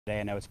today.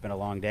 I know it's been a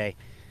long day.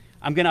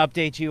 I'm going to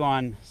update you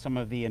on some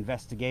of the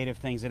investigative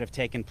things that have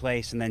taken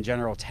place, and then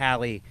General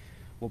Talley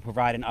will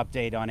provide an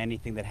update on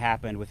anything that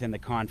happened within the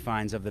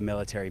confines of the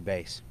military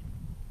base.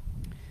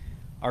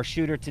 Our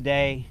shooter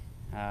today,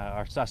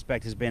 our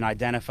suspect, has been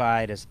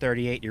identified as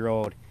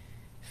 38-year-old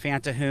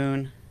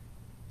Fantahun,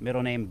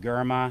 middle name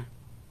Girma,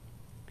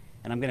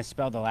 and I'm going to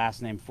spell the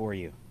last name for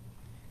you.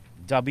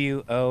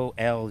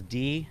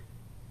 Woldesenbet.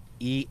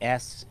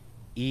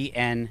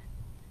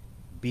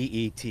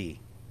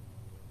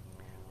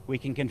 We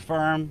can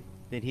confirm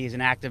that he is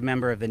an active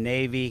member of the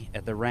Navy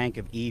at the rank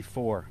of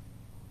E4.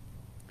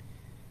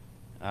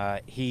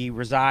 He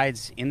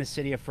resides in the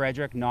city of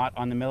Frederick, not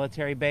on the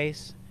military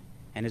base,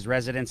 and his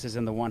residence is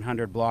in the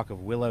 100 block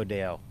of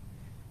Willowdale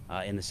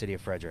in the city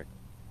of Frederick.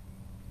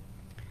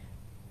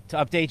 To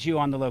update you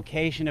on the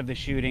location of the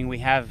shooting,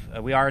 we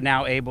are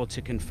now able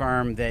to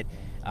confirm that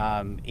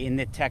in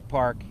the tech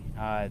park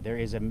there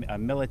is a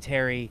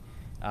military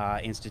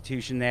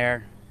institution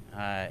there.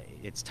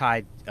 It's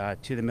tied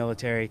to the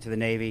military, to the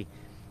Navy,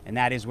 and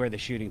that is where the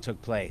shooting took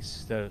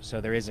place.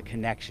 So there is a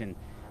connection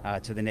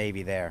to the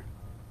Navy there.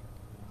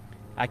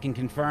 I can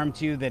confirm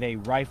to you that a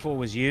rifle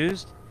was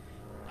used.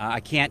 I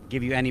can't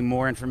give you any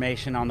more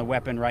information on the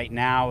weapon right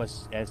now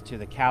as to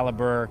the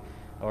caliber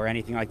or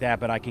anything like that,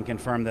 but I can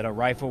confirm that a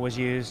rifle was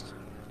used,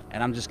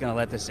 and I'm just going to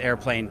let this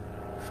airplane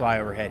fly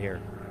overhead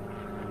here.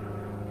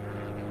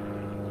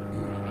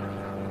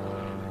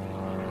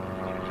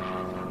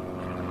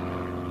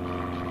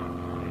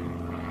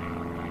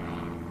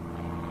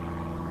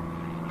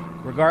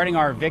 Regarding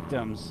our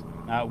victims,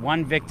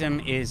 one victim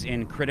is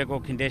in critical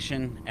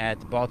condition at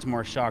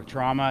Baltimore Shock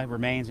Trauma,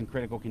 remains in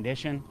critical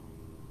condition.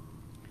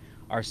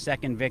 Our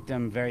second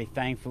victim, very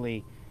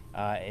thankfully,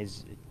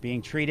 is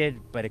being treated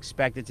but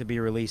expected to be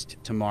released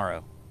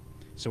tomorrow.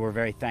 So we're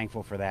very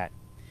thankful for that.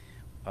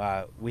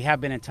 We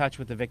have been in touch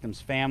with the victims'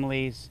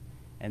 families,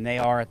 and they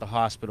are at the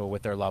hospital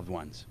with their loved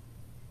ones.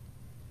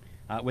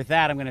 With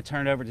that, I'm going to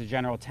turn it over to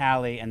General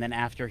Talley, and then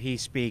after he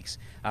speaks,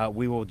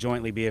 we will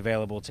jointly be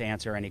available to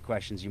answer any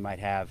questions you might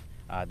have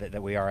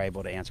that we are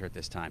able to answer at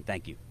this time.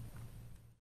 Thank you.